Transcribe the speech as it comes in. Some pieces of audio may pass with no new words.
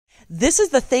This is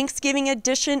the Thanksgiving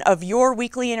edition of your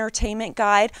weekly entertainment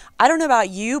guide. I don't know about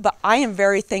you, but I am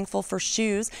very thankful for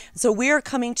shoes. So we are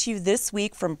coming to you this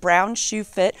week from Brown Shoe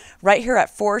Fit right here at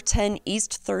 410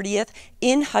 East 30th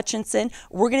in Hutchinson.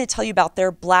 We're going to tell you about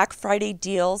their Black Friday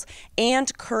deals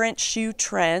and current shoe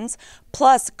trends,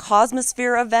 plus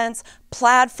Cosmosphere events,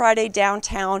 Plaid Friday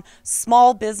downtown,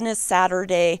 Small Business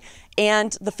Saturday,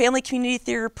 and the Family Community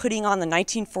Theater putting on the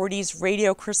 1940s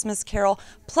Radio Christmas Carol,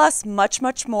 plus much,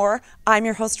 much more. I'm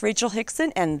your host, Rachel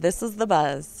Hickson, and this is The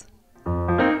Buzz.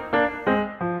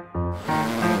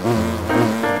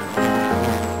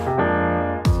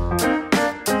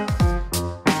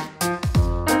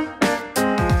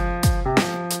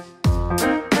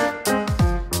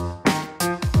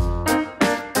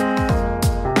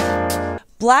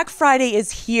 Black Friday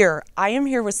is here. I am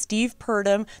here with Steve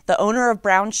Purdom, the owner of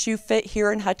Brown Shoe Fit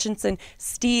here in Hutchinson.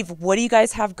 Steve, what do you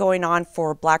guys have going on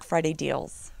for Black Friday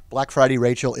deals? Black Friday,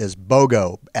 Rachel, is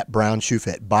BOGO at Brown Shoe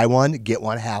Fit. Buy one, get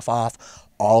one half off.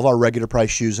 All of our regular price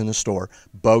shoes in the store.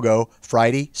 BOGO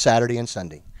Friday, Saturday, and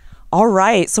Sunday. All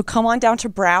right, so come on down to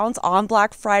Brown's on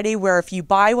Black Friday, where if you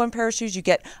buy one pair of shoes, you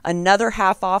get another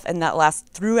half off, and that lasts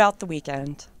throughout the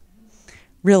weekend.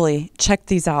 Really, check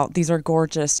these out. These are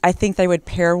gorgeous. I think they would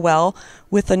pair well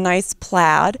with a nice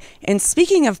plaid. And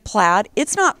speaking of plaid,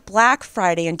 it's not Black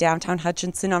Friday in downtown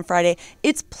Hutchinson on Friday.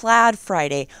 It's Plaid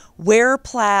Friday. Wear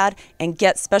plaid and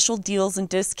get special deals and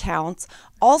discounts.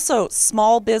 Also,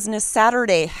 Small Business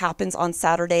Saturday happens on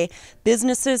Saturday.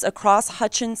 Businesses across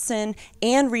Hutchinson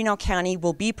and Reno County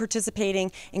will be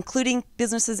participating, including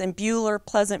businesses in Buhler,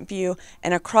 Pleasant View,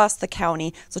 and across the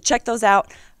county. So check those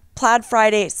out. Plaid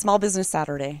Friday, Small Business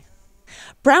Saturday.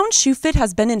 Brown Shoe Fit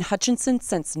has been in Hutchinson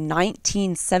since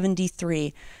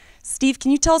 1973. Steve,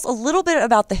 can you tell us a little bit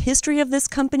about the history of this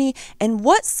company and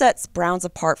what sets Brown's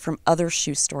apart from other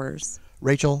shoe stores?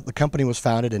 Rachel, the company was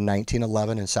founded in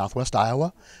 1911 in Southwest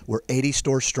Iowa. We're 80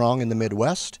 stores strong in the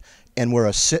Midwest, and we're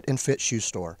a sit and fit shoe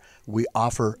store. We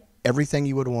offer everything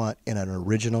you would want in an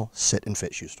original sit and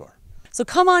fit shoe store. So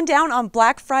come on down on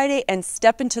Black Friday and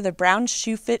step into the Brown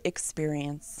Shoe Fit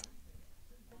experience.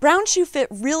 Brown Shoe Fit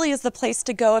really is the place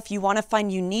to go if you want to find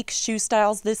unique shoe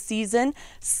styles this season,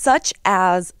 such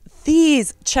as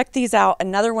these. Check these out.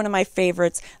 Another one of my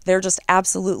favorites. They're just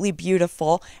absolutely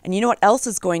beautiful. And you know what else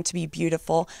is going to be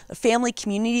beautiful? The Family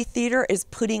Community Theater is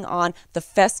putting on the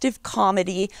festive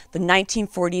comedy, the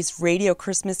 1940s Radio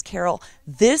Christmas Carol,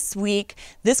 this week.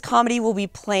 This comedy will be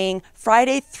playing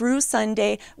Friday through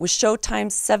Sunday with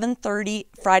showtimes 7:30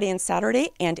 Friday and Saturday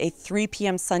and a 3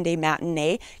 p.m. Sunday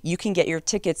matinee. You can get your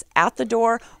tickets at the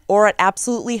door or at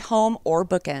Absolutely Home or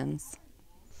Bookends.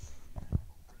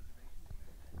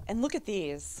 And look at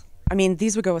these. I mean,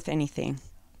 these would go with anything.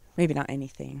 Maybe not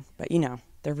anything, but you know,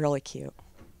 they're really cute.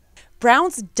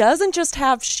 Brown's doesn't just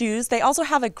have shoes, they also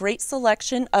have a great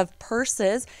selection of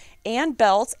purses and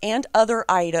belts and other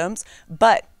items.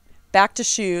 But back to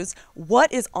shoes,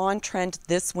 what is on trend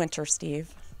this winter,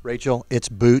 Steve? Rachel, it's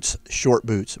boots, short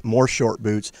boots, more short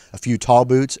boots, a few tall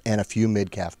boots, and a few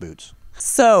mid-calf boots.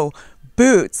 So,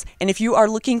 boots. And if you are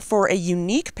looking for a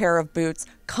unique pair of boots,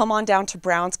 come on down to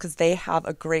Brown's because they have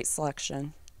a great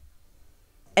selection.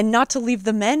 And not to leave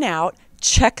the men out,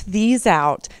 check these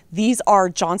out. These are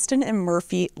Johnston &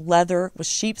 Murphy leather with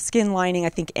sheepskin lining. I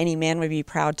think any man would be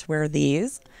proud to wear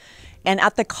these. And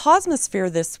at the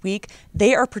Cosmosphere this week,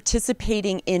 they are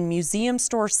participating in Museum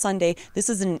Store Sunday. This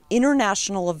is an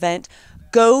international event.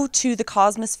 Go to the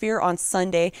Cosmosphere on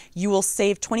Sunday. You will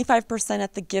save 25%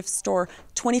 at the gift store,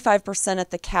 25%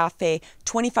 at the cafe,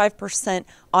 25%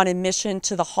 on admission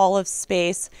to the Hall of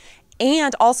Space.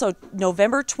 And also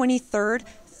November 23rd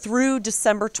through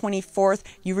December 24th,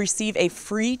 you receive a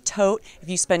free tote if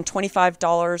you spend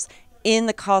 $25 in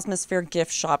the Cosmosphere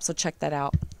gift shop. So check that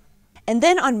out. And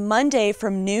then on Monday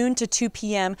from noon to 2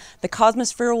 p.m., the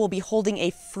Cosmosphere will be holding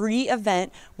a free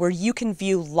event where you can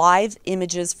view live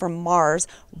images from Mars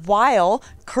while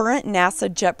current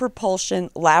NASA Jet Propulsion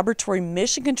Laboratory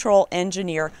Mission Control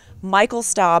Engineer Michael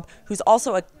Staub, who's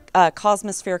also a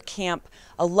Cosmosphere Camp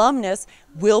alumnus,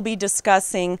 will be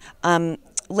discussing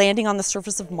landing on the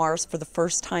surface of Mars for the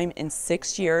first time in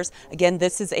 6 years. Again,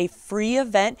 this is a free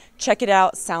event. Check it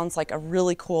out. Sounds like a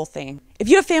really cool thing. If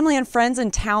you have family and friends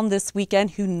in town this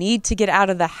weekend who need to get out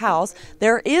of the house,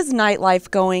 there is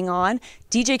nightlife going on.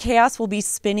 DJ Chaos will be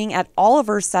spinning at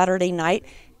Oliver's Saturday night,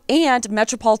 and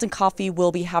Metropolitan Coffee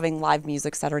will be having live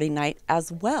music Saturday night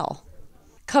as well.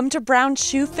 Come to Brown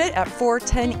Shoe Fit at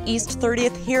 410 East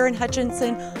 30th here in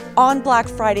Hutchinson on Black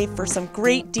Friday for some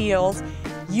great deals.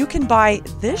 You can buy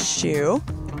this shoe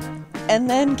and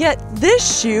then get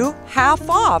this shoe half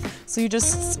off. So you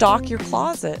just stock your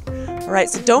closet. All All right,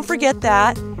 so don't forget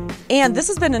that. And this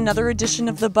has been another edition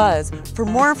of The Buzz. For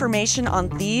more information on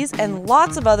these and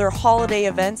lots of other holiday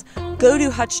events, go to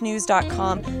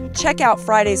hutchnews.com, check out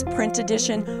Friday's print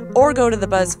edition, or go to the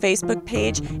Buzz Facebook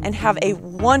page and have a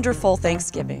wonderful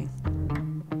Thanksgiving.